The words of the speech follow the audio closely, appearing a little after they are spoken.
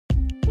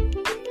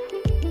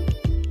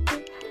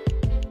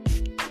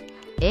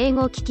英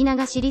語聞き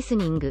流しリス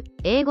ニング、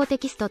英語テ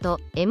キストと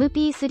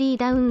MP3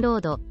 ダウンロ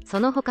ード、そ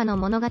の他の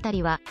物語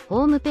は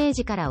ホームペー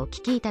ジからお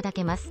聞きいただ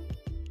けます。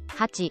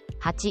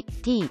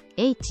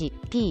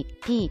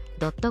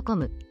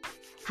88thpp.com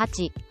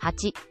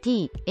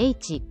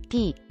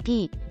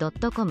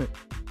 88thpp.com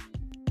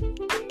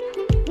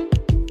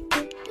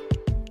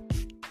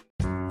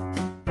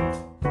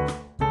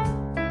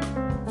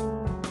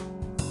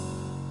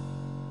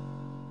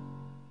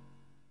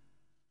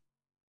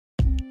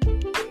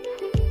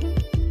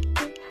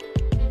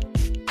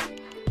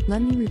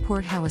Let me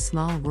report how a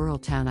small rural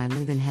town I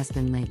live in has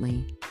been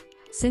lately.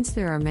 Since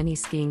there are many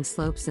skiing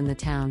slopes in the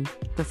town,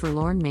 the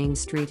forlorn main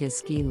street is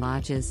ski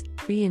lodges,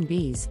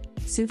 B&Bs,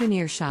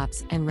 souvenir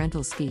shops and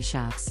rental ski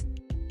shops.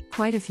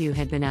 Quite a few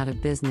had been out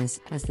of business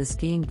as the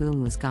skiing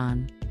boom was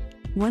gone.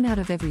 1 out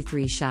of every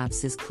 3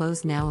 shops is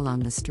closed now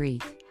along the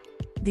street.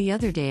 The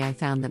other day I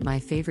found that my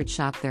favorite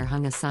shop there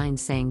hung a sign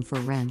saying for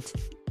rent.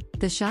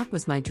 The shop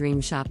was my dream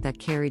shop that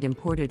carried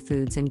imported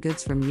foods and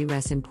goods from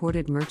US.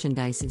 Imported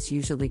merchandise is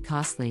usually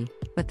costly,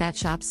 but that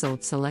shop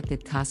sold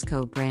selected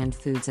Costco brand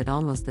foods at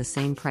almost the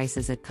same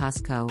prices at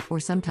Costco or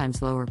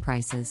sometimes lower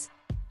prices.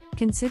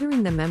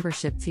 Considering the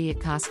membership fee at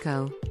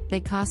Costco,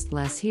 they cost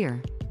less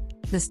here.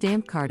 The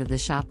stamp card of the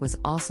shop was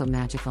also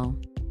magical.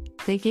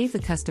 They gave the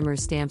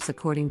customers stamps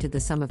according to the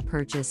sum of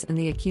purchase, and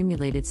the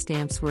accumulated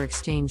stamps were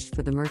exchanged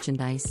for the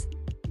merchandise.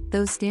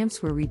 Those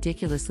stamps were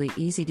ridiculously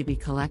easy to be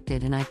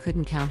collected, and I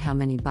couldn't count how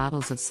many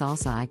bottles of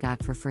salsa I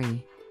got for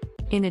free.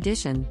 In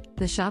addition,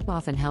 the shop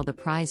often held a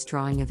prize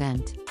drawing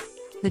event.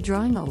 The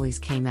drawing always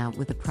came out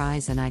with a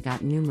prize, and I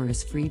got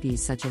numerous freebies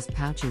such as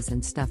pouches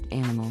and stuffed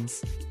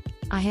animals.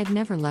 I had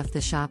never left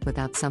the shop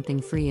without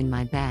something free in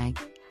my bag.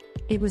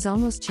 It was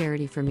almost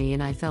charity for me,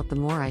 and I felt the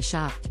more I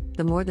shopped,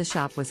 the more the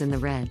shop was in the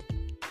red.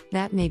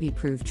 That maybe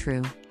proved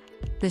true.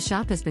 The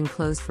shop has been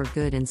closed for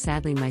good, and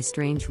sadly my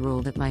strange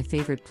rule that my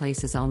favorite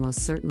place is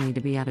almost certainly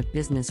to be out of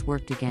business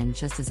worked again,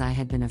 just as I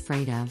had been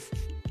afraid of.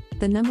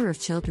 The number of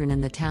children in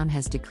the town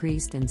has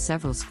decreased, and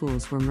several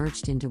schools were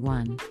merged into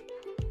one.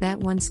 That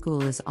one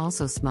school is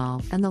also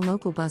small, and the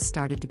local bus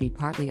started to be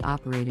partly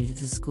operated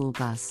as a school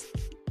bus.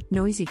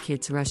 Noisy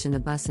kids rush in the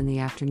bus in the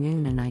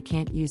afternoon, and I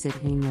can't use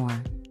it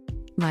anymore.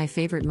 My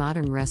favorite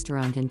modern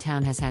restaurant in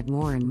town has had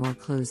more and more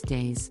closed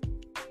days.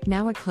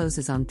 Now it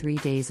closes on 3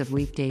 days of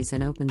weekdays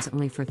and opens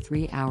only for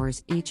 3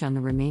 hours each on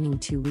the remaining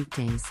 2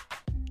 weekdays.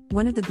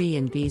 One of the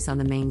B&Bs on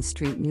the main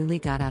street newly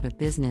got out of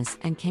business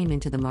and came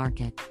into the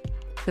market.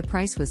 The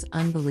price was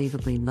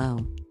unbelievably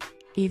low.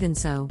 Even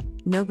so,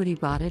 nobody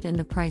bought it, and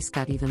the price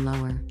got even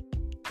lower.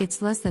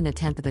 It's less than a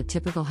tenth of a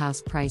typical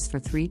house price for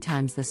 3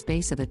 times the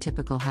space of a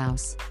typical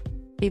house.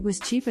 It was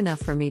cheap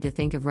enough for me to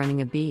think of running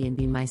a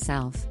B&B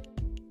myself.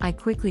 I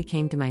quickly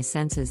came to my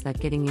senses that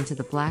getting into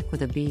the black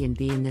with a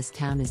B&B in this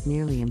town is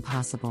nearly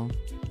impossible.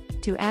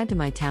 To add to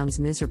my town's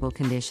miserable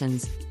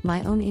conditions,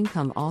 my own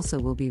income also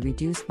will be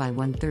reduced by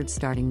 1/3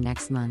 starting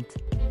next month.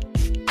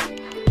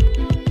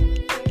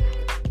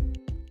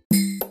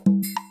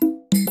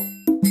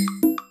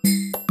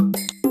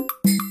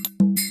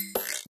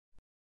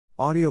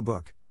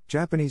 Audiobook,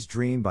 Japanese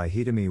Dream by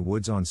Hitomi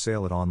Woods, on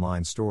sale at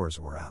online stores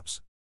or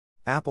apps.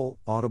 Apple,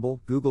 Audible,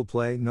 Google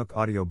Play, Nook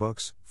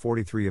Audiobooks,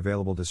 43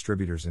 available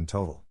distributors in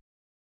total.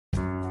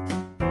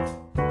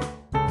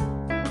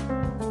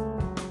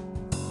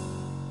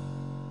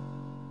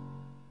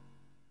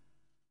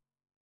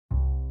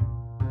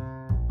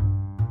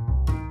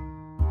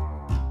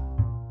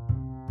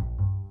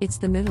 It's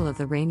the middle of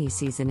the rainy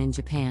season in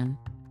Japan.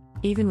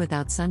 Even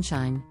without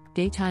sunshine,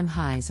 daytime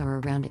highs are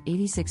around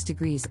 86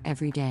 degrees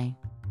every day.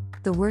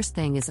 The worst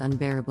thing is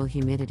unbearable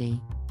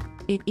humidity.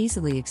 It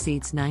easily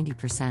exceeds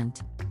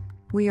 90%.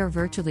 We are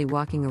virtually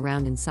walking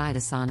around inside a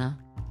sauna.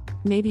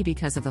 Maybe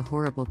because of the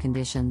horrible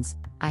conditions,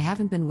 I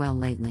haven't been well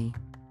lately.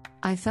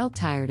 I felt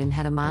tired and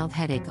had a mild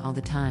headache all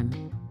the time.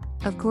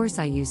 Of course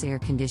I use air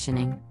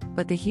conditioning,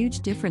 but the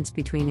huge difference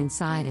between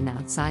inside and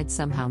outside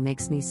somehow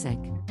makes me sick.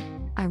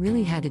 I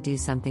really had to do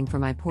something for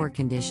my poor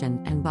condition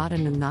and bought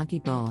an unagi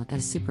bowl at a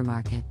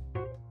supermarket.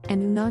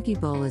 An unagi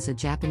bowl is a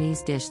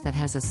Japanese dish that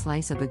has a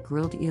slice of a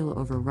grilled eel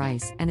over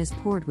rice and is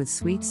poured with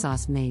sweet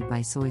sauce made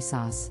by soy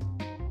sauce.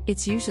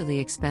 It's usually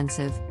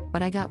expensive,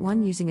 but I got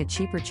one using a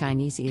cheaper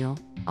Chinese eel,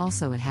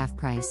 also at half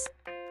price.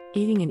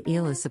 Eating an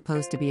eel is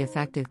supposed to be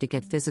effective to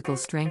get physical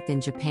strength in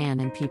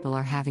Japan, and people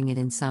are having it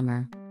in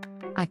summer.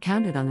 I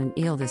counted on an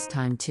eel this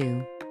time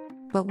too.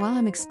 But while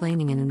I'm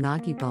explaining an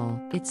unagi bowl,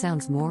 it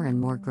sounds more and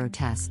more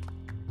grotesque.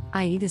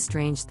 I eat a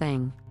strange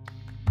thing.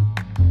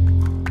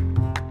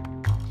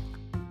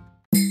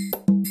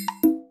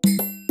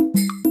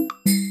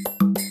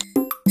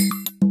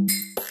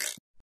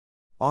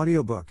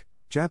 Audiobook,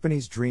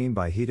 Japanese Dream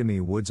by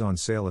Hitomi Woods, on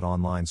sale at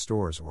online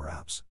stores or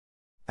apps.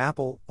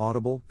 Apple,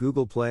 Audible,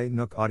 Google Play,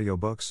 Nook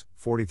Audiobooks,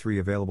 43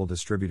 available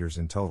distributors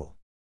in total.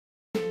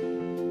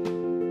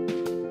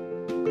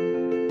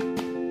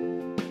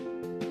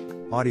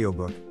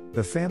 Audiobook,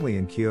 The Family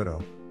in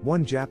Kyoto,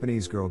 One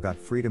Japanese Girl Got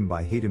Freedom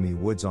by Hitomi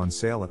Woods, on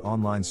sale at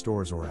online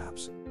stores or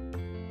apps.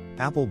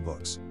 Apple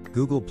Books,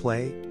 Google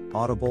Play,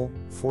 Audible,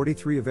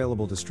 43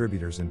 available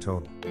distributors in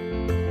total.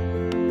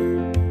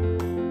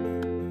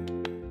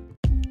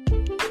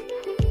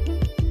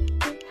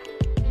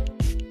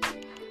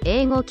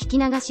 英語聞き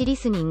流しリ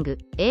スニング、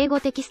英語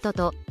テキスト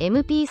と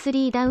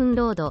MP3 ダウン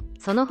ロード、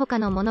その他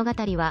の物語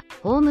は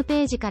ホーム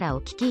ページから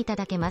お聞きいた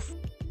だけます。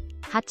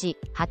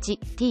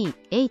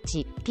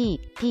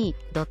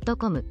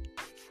88thpp.com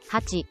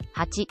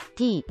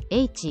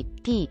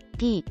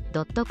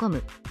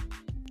 88thpp.com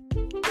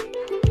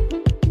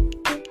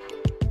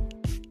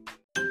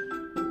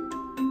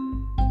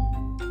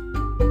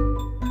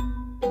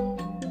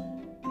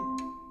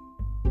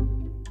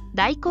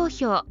大好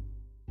評。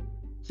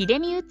秀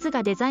美ウッズ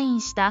がデザイ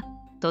ンした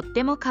とっ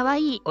てもかわ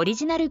いいオリ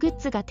ジナルグッ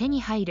ズが手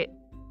に入る。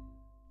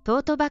ト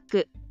ートバッ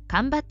グ、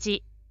缶バッ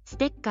ジ、ス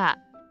テッカ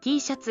ー、T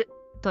シャツ、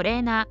トレ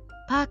ーナー、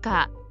パー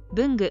カー、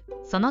文具、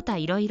その他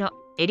いろいろ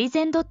エリ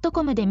ゼン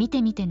 .com で見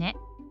てみてね。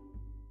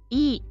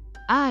erizen.com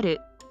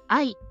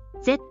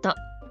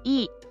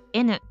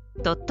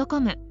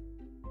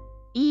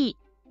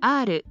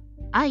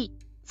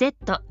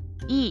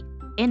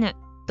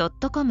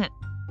erizen.com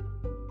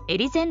エ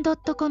リゼン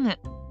 .com